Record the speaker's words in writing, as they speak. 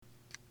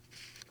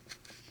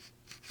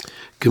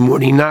Good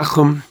morning,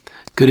 Nachum.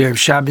 Good Erev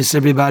Shabbos,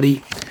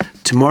 everybody.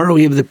 Tomorrow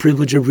we have the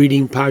privilege of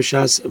reading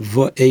Parshas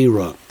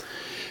Va'era.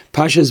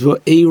 Parshas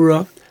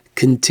Va'era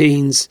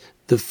contains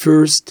the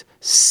first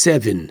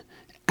 7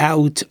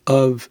 out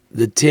of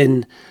the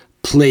 10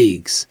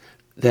 plagues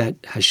that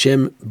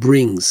Hashem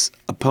brings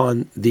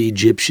upon the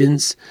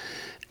Egyptians.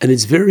 And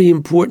it's very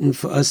important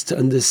for us to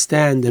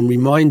understand and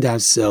remind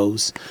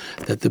ourselves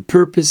that the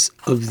purpose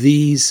of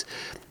these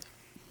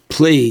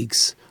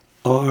plagues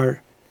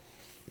are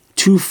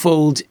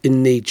twofold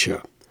in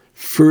nature.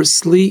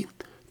 Firstly,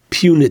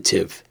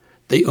 punitive.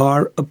 They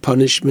are a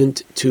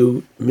punishment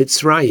to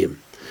Mitzrayim.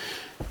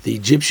 The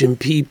Egyptian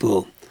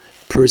people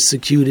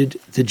persecuted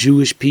the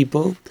Jewish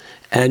people,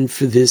 and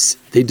for this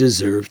they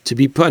deserve to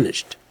be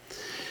punished.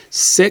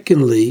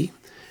 Secondly,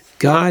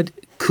 God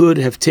could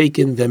have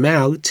taken them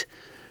out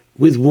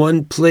with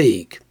one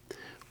plague.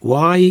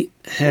 Why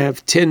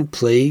have 10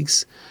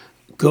 plagues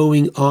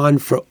going on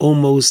for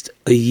almost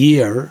a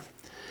year?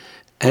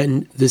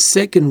 And the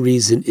second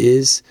reason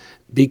is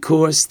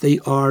because they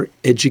are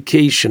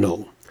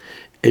educational.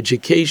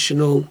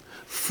 Educational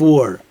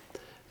for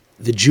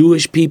the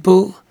Jewish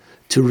people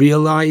to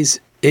realize,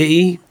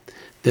 A,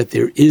 that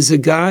there is a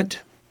God,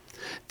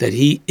 that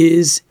He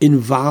is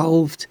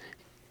involved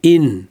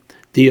in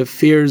the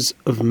affairs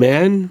of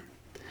man,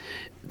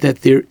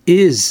 that there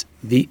is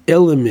the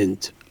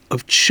element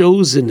of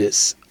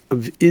chosenness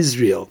of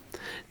Israel,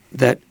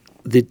 that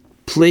the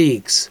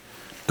plagues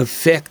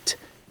affect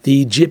the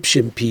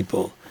Egyptian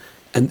people,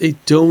 and they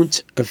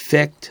don't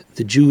affect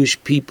the Jewish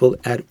people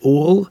at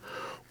all.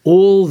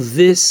 All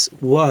this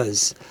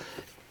was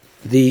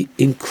the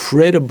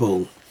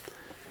incredible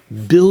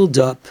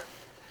build-up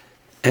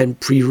and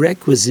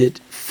prerequisite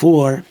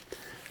for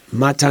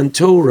Matan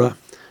Torah,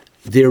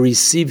 their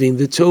receiving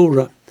the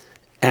Torah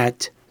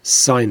at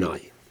Sinai.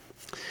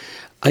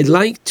 I'd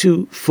like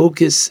to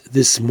focus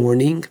this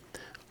morning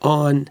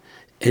on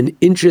an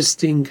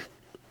interesting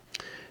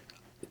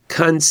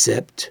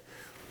concept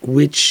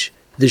which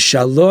the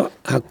Shalach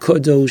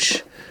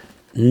HaKadosh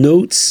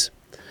notes,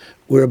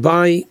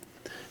 whereby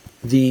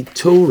the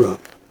Torah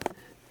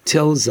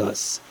tells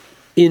us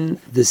in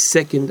the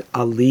second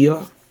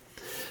Aliyah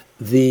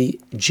the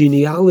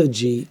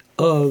genealogy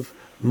of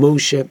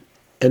Moshe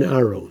and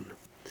Aaron.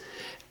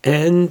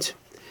 And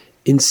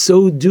in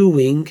so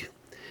doing,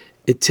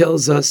 it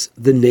tells us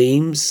the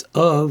names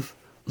of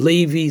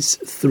Levi's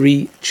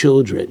 3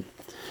 children.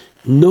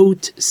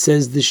 Note,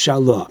 says the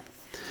Shalach,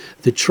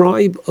 the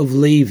tribe of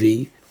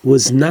Levi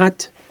was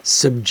not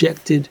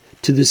subjected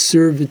to the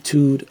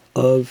servitude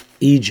of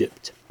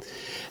Egypt.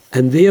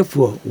 And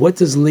therefore, what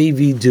does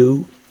Levi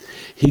do?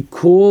 He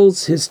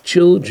calls his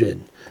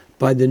children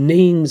by the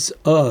names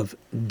of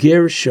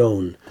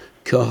Gershon,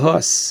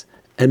 Kahas,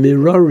 and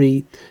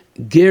Merari.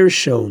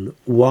 Gershon.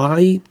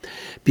 Why?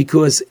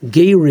 Because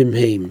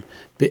Gerimheim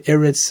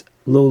be'eretz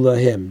lo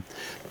lahem,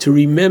 to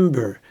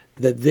remember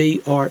that they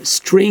are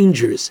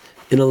strangers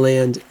in a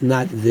land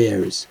not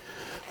theirs.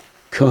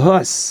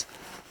 Kahas,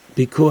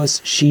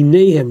 because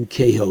Shinehem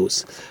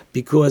Kehos,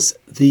 because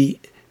the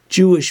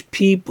Jewish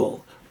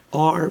people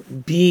are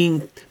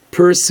being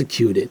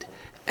persecuted.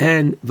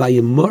 And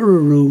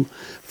Vayimaru,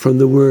 from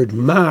the word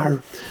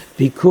mar,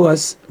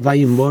 because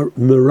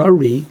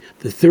Vayimarari,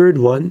 the third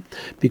one,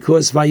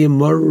 because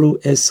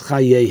Vayimaru es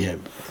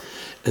chayehem.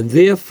 And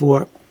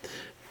therefore,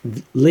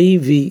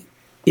 Levi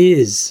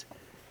is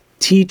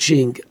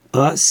teaching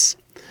us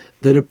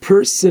that a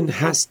person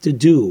has to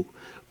do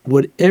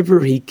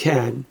whatever he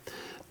can,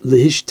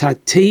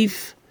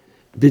 lehishtatef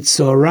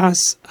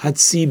b'tzoras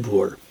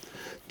hatzibur,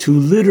 to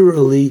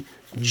literally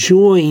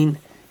join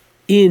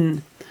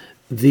in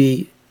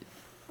the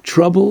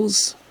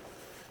troubles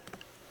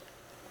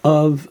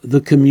of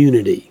the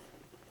community.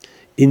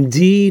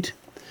 Indeed,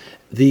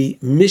 the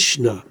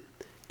Mishnah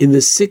in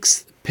the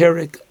 6th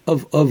Perek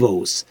of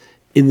Avos,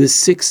 in the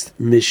 6th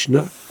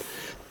Mishnah,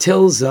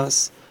 tells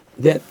us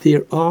that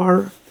there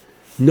are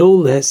no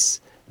less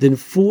than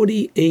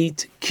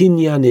 48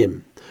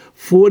 kinyanim.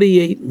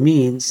 48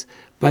 means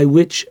by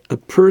which a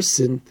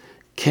person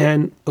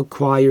can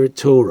acquire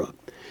Torah.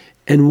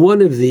 And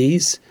one of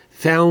these,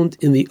 found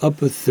in the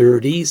upper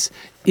 30s,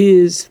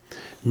 is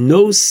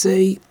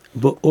Nosei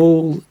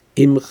Ba'ol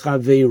Im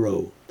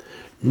Chavero.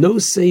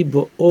 Nosei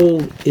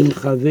Ba'ol Im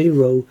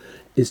Chavero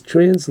is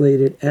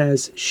translated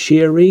as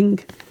sharing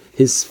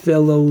his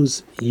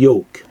fellow's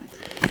yoke.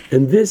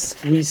 And this,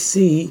 we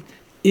see,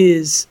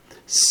 is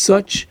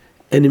such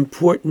an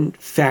important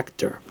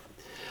factor.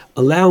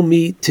 Allow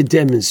me to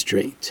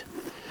demonstrate.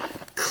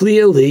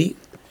 Clearly,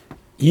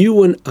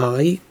 you and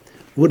I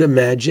would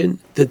imagine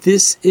that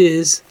this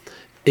is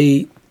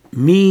a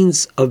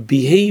means of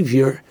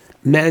behavior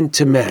man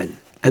to man,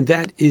 and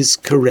that is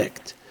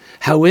correct.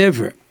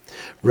 However,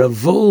 Rav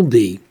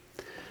Wolbe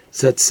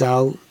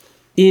Zatzal,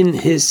 in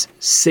his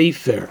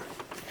Sefer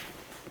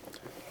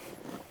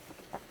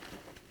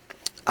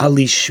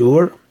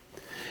Alishur,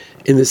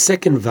 in the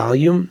 2nd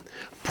volume,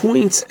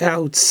 points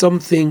out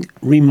something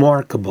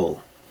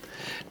remarkable,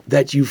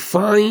 that you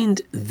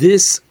find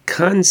this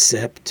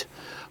concept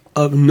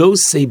of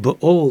nosei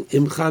ba'ol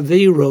im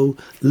chaveiro,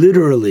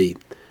 literally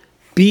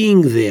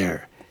being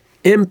there,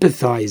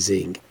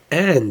 empathizing,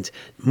 and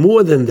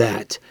more than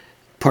that,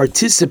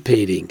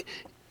 participating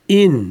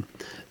in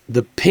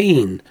the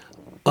pain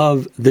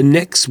of the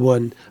next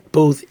one,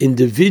 both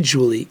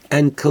individually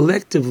and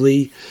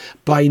collectively,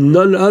 by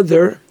none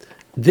other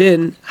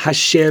than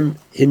Hashem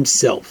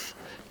himself.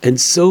 And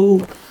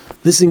so,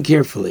 listen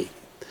carefully,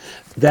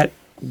 that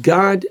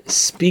God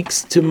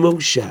speaks to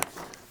Moshe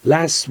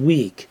last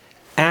week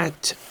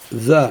at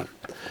the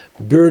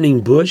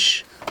burning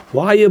bush.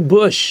 Why a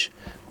bush?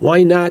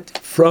 Why not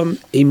from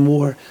a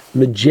more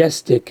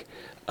majestic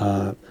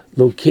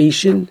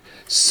location?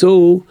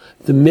 So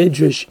the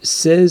Midrash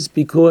says,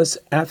 because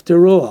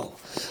after all,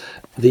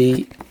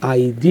 the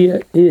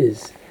idea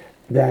is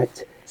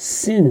that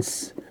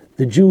since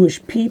the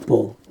Jewish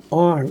people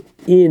are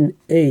in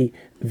a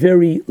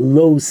very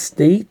low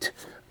state,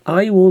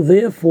 I will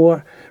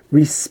therefore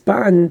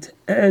respond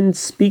and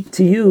speak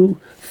to you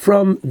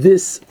from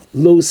this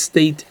low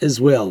state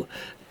as well.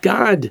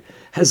 God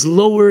has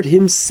lowered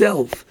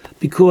himself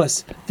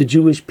because the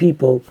Jewish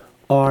people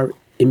are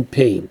in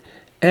pain.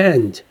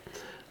 And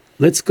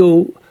let's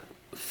go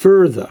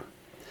further.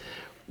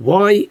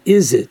 Why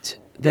is it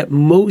that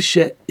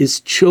Moshe is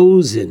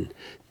chosen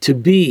to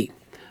be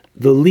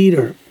the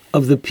leader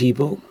of the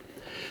people?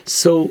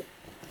 So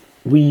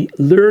we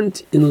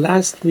learned in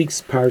last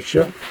week's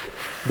parsha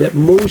that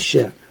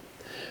Moshe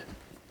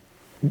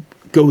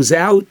goes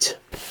out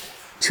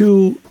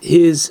to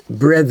his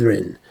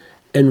brethren.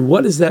 And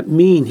what does that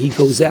mean? He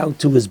goes out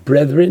to his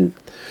brethren.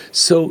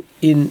 So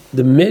in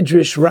the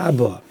Medrash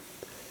Rabbah,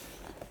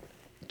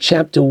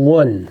 chapter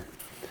 1,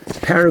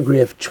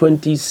 paragraph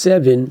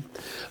 27,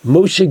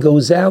 Moshe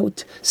goes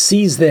out,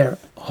 sees their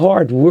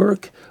hard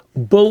work,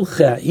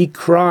 Bocha, he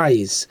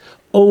cries,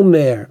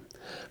 Omer,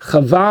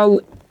 Chaval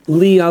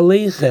li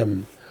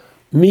aleichem,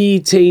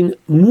 Mi'itein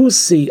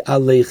musi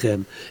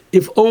aleichem.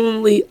 If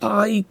only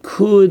I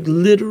could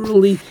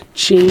literally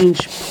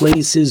change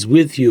places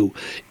with you.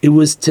 It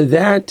was to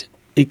that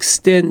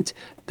extent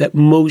that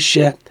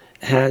Moshe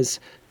has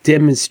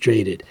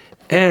demonstrated.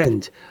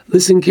 And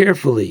listen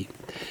carefully.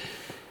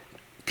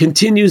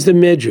 Continues the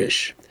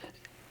Medrash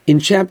in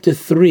chapter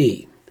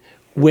 3,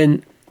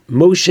 when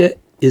Moshe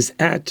is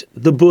at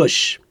the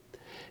bush,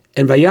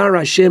 and Vayar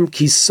Hashem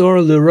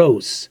kisor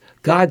leros,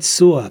 God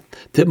saw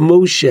that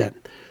Moshe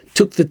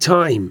took the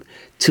time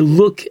to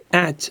look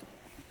at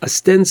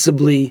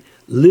ostensibly,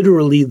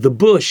 literally, the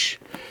bush,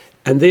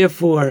 and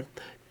therefore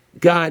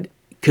God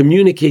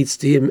communicates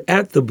to him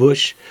at the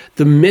bush.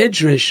 The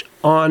Medrash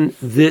on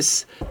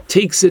this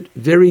takes it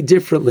very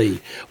differently.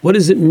 What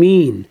does it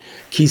mean?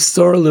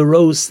 Kisar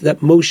leros, that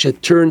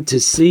Moshe turned to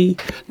see.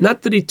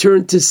 Not that he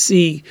turned to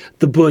see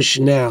the bush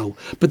now,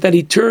 but that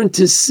he turned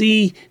to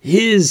see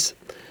his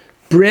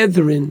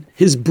brethren,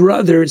 his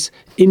brothers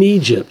in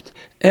Egypt.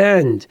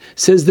 And,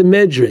 says the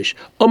Medrash,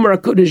 Omar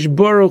HaKadosh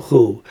Baruch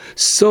Hu,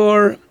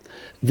 Sor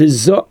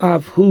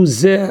v'zo'av hu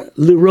zeh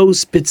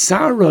liros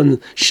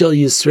pitzaron shel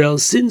Yisrael,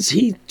 since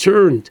he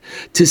turned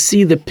to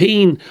see the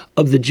pain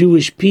of the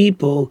Jewish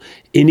people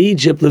in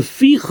Egypt,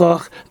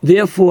 lefichach,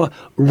 therefore,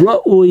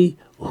 ra'oi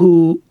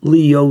hu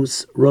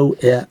lios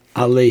ro'eh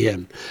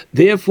alehem.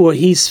 Therefore,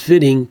 he's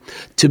fitting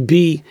to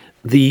be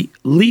the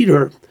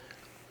leader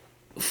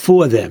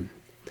for them.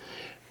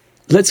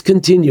 Let's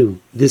continue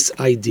this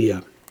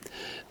idea.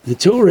 The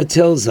Torah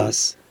tells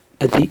us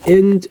at the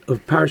end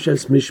of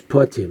Parshas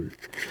Mishpatim,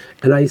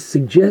 and I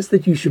suggest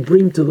that you should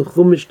bring to the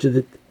Chumash to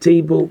the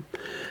table,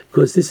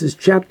 because this is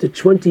chapter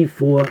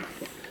 24,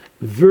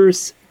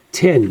 verse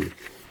 10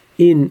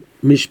 in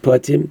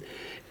Mishpatim,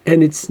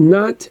 and it's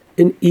not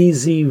an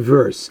easy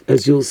verse,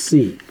 as you'll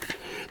see.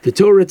 The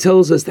Torah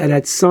tells us that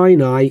at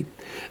Sinai,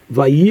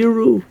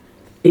 Vayiru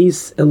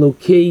es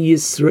Elokei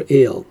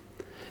Yisrael,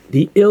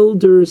 the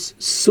elders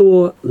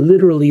saw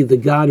literally the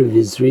God of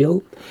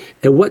Israel.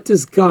 And what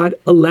does God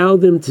allow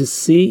them to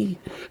see?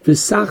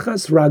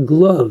 V'sachas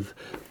raglov,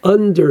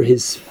 under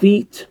his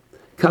feet,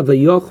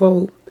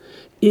 kavayochol,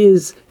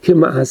 is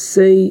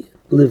kemaasei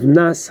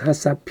livnas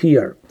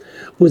hasapir,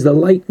 was the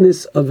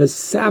likeness of a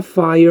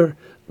sapphire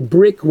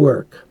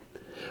brickwork.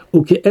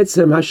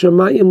 Uke'etzem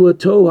hashamayim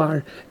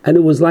latohar, and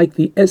it was like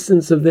the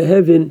essence of the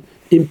heaven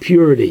in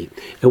purity.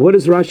 And what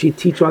does Rashi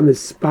teach on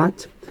this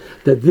spot?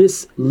 That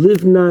this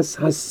livnas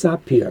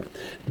hasapir,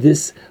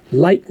 this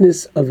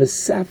likeness of a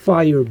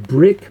sapphire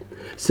brick,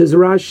 says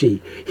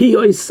Rashi, Hi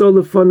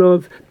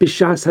oisolafonov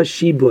b'shas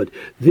hashibud.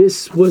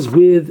 This was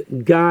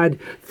with God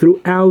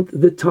throughout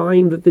the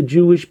time that the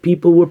Jewish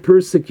people were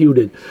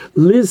persecuted.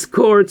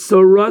 Lizkor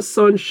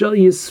tzarason shel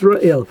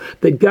Yisrael,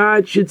 that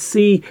God should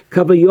see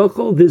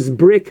kavayochol, this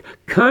brick,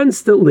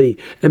 constantly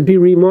and be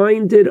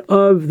reminded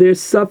of their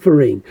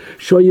suffering.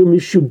 Shoyu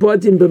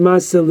mishubadim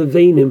b'masa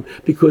levenim,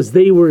 because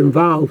they were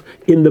involved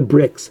in the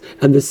bricks.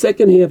 And the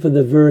second half of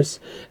the verse,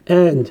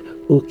 and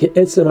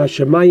uke'etzem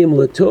hashamayim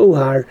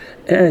latohar,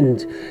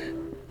 and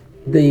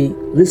they,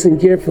 listen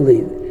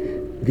carefully,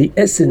 the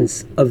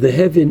essence of the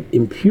heaven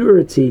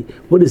impurity.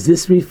 What does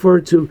this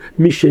refer to?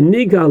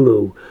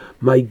 Mishenigalu.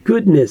 My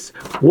goodness,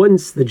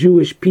 once the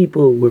Jewish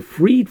people were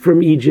freed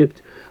from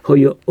Egypt,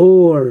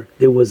 Hoya-or,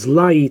 there was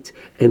light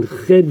and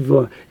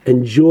chedva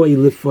and joy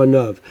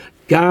lifanav.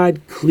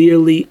 God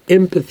clearly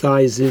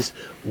empathizes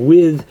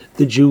with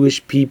the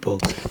Jewish people.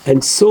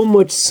 And so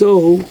much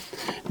so,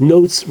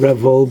 notes Rav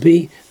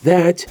Wolbe,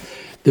 that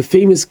the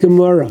famous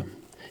Gemara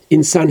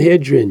in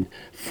Sanhedrin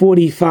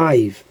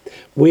 45,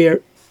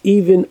 where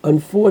even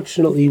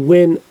unfortunately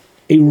when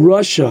a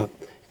Rasha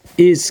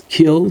is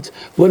killed,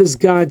 what does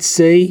God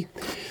say?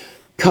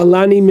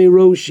 Kalani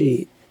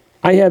meroshi,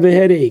 I have a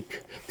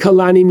headache.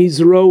 Kalani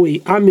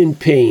mizroi, I'm in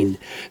pain.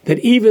 That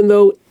even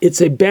though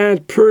it's a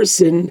bad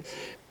person,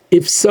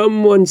 if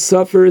someone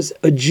suffers,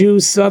 a Jew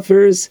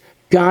suffers,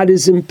 God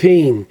is in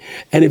pain.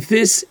 And if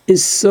this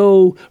is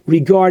so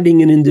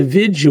regarding an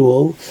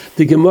individual,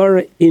 the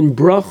Gemara in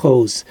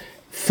Brachos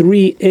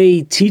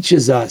 3a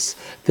teaches us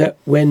that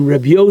when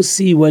Rabbi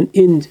Yossi went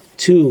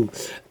into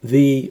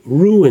the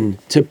ruin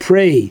to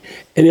pray,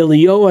 and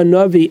Eliyahu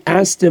Hanavi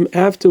asked him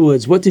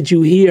afterwards, what did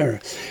you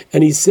hear?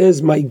 And he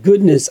says, my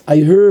goodness, I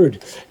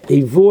heard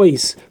a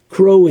voice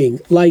crowing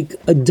like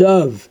a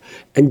dove.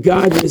 And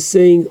God was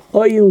saying,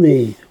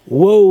 Oily,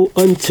 woe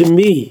unto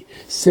me,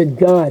 said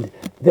God,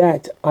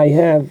 that I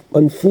have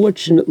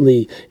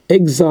unfortunately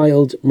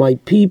exiled my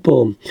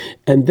people,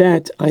 and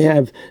that I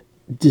have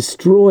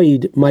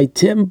destroyed my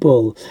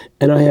temple,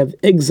 and I have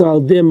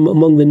exiled them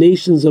among the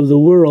nations of the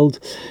world.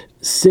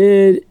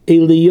 Said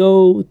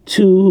Eliyahu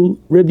to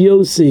Rabbi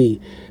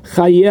Yossi,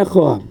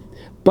 Chayecha,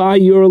 by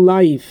your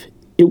life.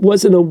 It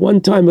wasn't a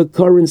one-time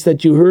occurrence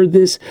that you heard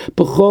this.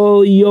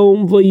 B'chol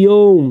yom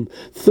v'yom,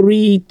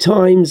 3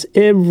 times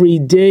every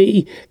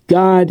day,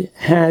 God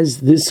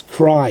has this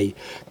cry.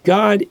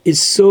 God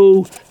is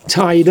so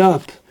tied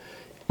up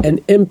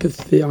and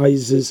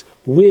empathizes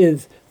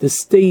with the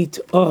state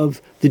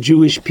of the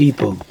Jewish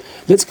people.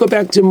 Let's go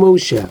back to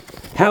Moshe.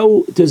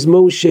 How does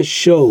Moshe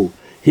show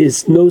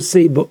his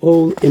nosei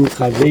ba'ol im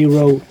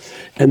chaveiro?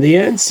 And the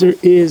answer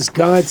is,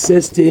 God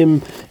says to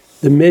him,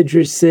 the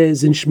Medrash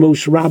says in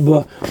Shmosh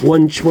Rabbah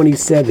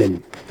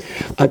 127,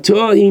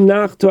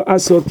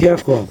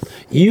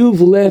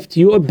 you've left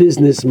your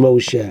business,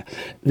 Moshe,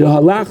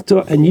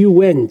 and you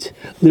went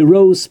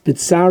liros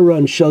b'tzara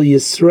and shel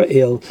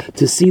Yisrael,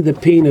 to see the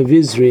pain of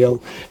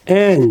Israel,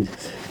 and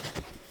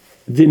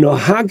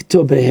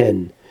v'nohagto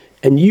behen,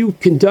 and you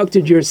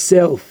conducted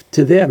yourself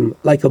to them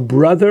like a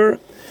brother.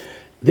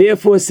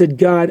 Therefore said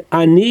God,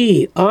 I will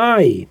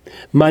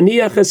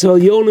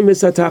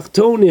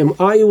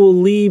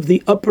leave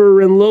the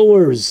upper and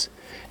lowers,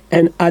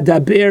 and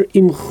adaber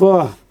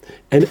imcha,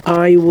 and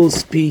I will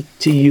speak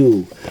to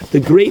you. The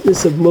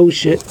greatness of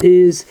Moshe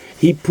is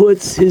he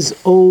puts his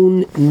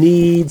own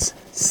needs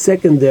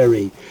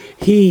secondary.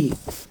 He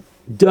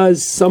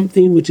does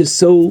something which is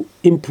so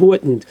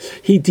important.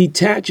 He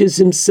detaches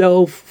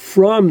himself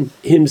from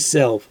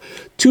himself.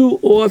 Too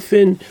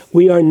often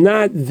we are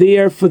not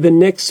there for the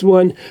next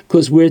one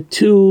because we're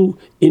too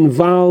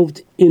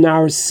involved in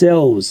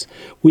ourselves.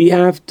 We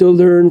have to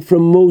learn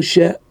from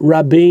Moshe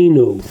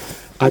Rabbeinu.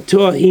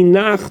 Ator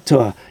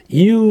hinachta,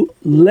 you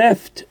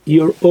left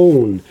your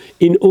own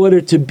in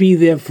order to be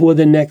there for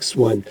the next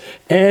one.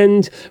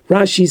 And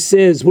Rashi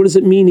says, what does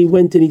it mean he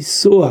went and he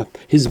saw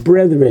his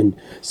brethren?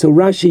 So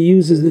Rashi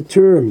uses the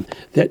term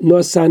that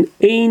nosan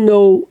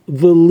eino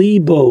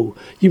velibo.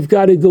 You've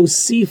got to go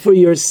see for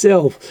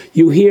yourself.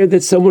 You hear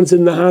that someone's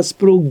in the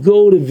hospital,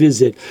 go to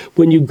visit.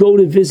 When you go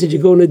to visit,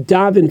 you're going to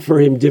daven for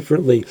him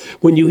differently.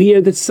 When you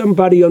hear that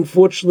somebody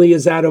unfortunately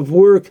is out of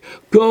work,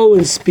 go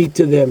and speak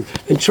to them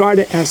and try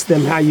to ask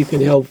them how you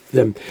can help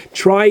them.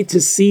 Try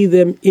to see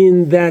them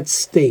in that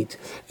state.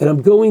 And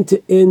I'm going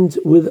to end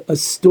with a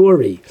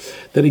story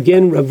that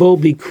again Rav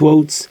Wolbe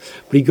quotes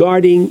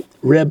regarding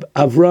Reb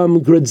Avram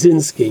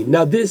Grodzinski.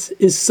 Now this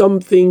is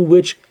something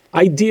which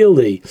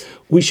ideally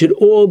we should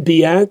all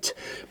be at.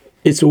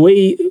 It's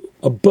way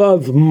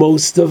above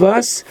most of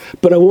us,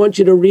 but I want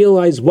you to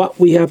realize what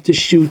we have to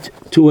shoot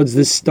towards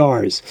the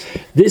stars.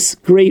 This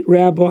great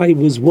rabbi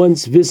was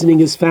once visiting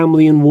his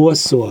family in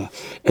Warsaw,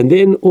 and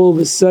then all of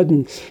a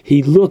sudden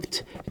he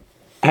looked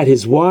at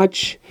his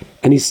watch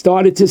and he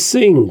started to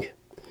sing.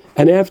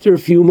 And after a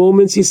few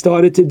moments he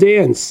started to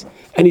dance,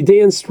 and he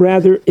danced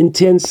rather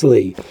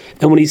intensely.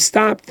 And when he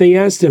stopped, they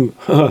asked him,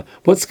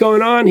 what's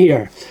going on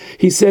here?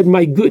 He said,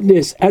 my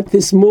goodness, at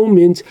this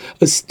moment,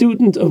 a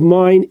student of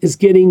mine is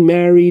getting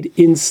married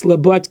in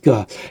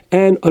Slobodka.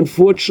 And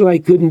unfortunately, I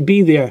couldn't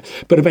be there.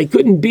 But if I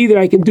couldn't be there,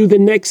 I can do the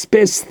next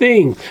best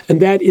thing. And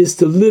that is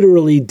to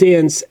literally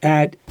dance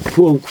at,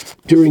 quote,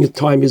 during the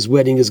time his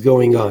wedding is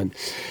going on.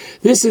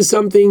 This is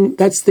something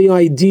that's the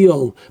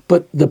ideal,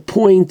 but the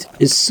point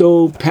is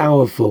so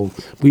powerful.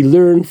 We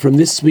learn from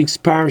this week's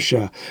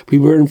parsha. We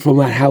learn from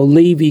how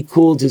Levi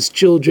called his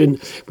children.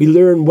 We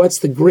learn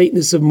what's the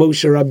greatness of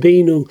Moshe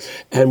Rabbeinu,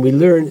 and we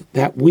learn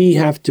that we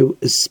have to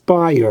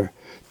aspire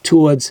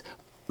towards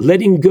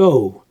letting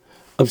go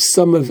of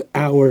some of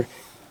our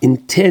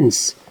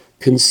intense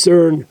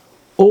concern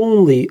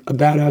only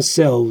about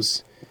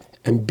ourselves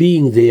and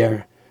being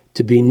there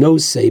to be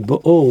nosei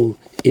ba'ol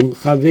im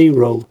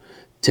chaveiro,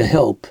 to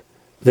help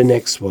the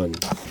next one.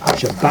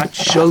 Shabbat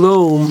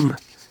shalom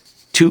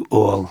to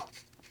all.